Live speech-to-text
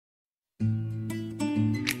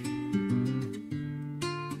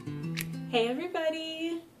Hey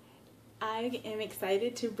everybody! I am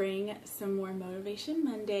excited to bring some more Motivation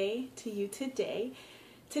Monday to you today.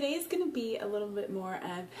 Today is going to be a little bit more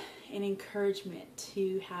of an encouragement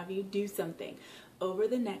to have you do something over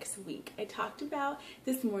the next week. I talked about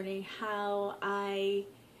this morning how I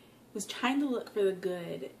was trying to look for the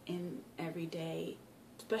good in every day,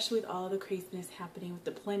 especially with all the craziness happening with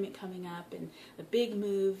deployment coming up and a big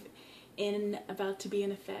move about to be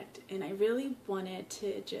in effect. And I really wanted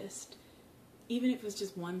to just, even if it was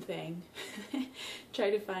just one thing, try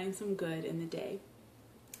to find some good in the day.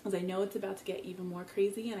 Because I know it's about to get even more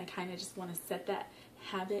crazy, and I kind of just want to set that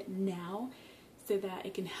habit now so that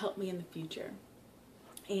it can help me in the future.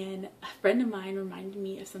 And a friend of mine reminded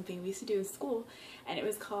me of something we used to do in school, and it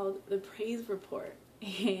was called the praise report.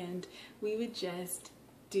 And we would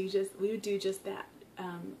do just that,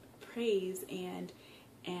 praise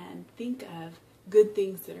and think of good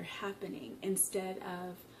things that are happening instead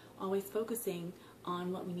of always focusing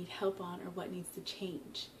on what we need help on or what needs to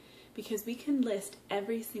change. Because we can list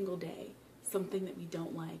every single day something that we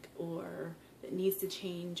don't like or that needs to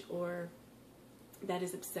change or that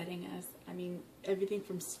is upsetting us. I mean, everything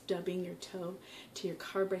from stubbing your toe to your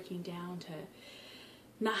car breaking down to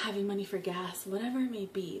not having money for gas, whatever it may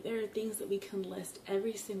be. There are things that we can list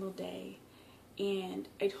every single day, and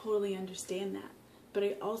I totally understand that. But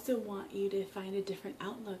I also want you to find a different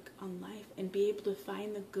outlook on life and be able to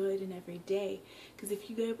find the good in every day. Because if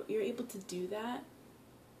you're able to do that,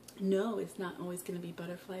 no, it's not always going to be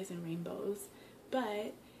butterflies and rainbows,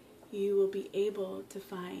 but you will be able to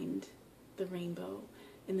find the rainbow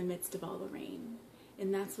in the midst of all the rain.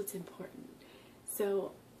 And that's what's important.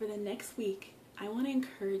 So for the next week, I want to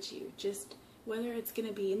encourage you, just whether it's going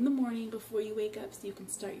to be in the morning before you wake up so you can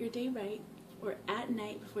start your day right, or at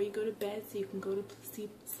night before you go to bed so you can go to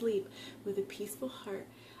sleep with a peaceful heart.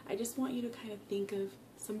 I just want you to kind of think of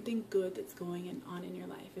something good that's going on in your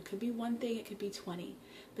life. It could be one thing, it could be 20,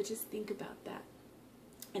 but just think about that.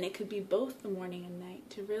 And it could be both the morning and night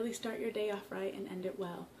to really start your day off right and end it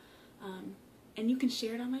well. And you can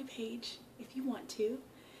share it on my page if you want to.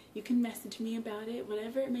 You can message me about it,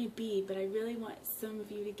 whatever it may be, but I really want some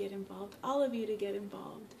of you to get involved, all of you to get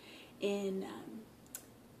involved in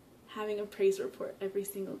having a praise report every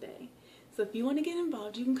single day. So if you want to get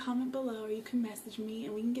involved, you can comment below or you can message me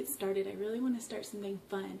and we can get started. I really want to start something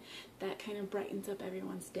fun that kind of brightens up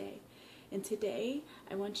everyone's day. And today,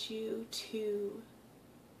 I want you to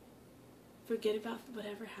forget about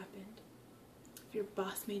whatever happened. If your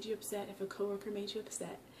boss made you upset, if a coworker made you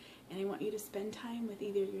upset, and I want you to spend time with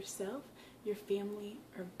either yourself, your family,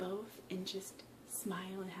 or both, and just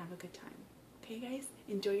smile and have a good time. Okay, guys?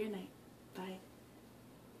 Enjoy your night. Bye.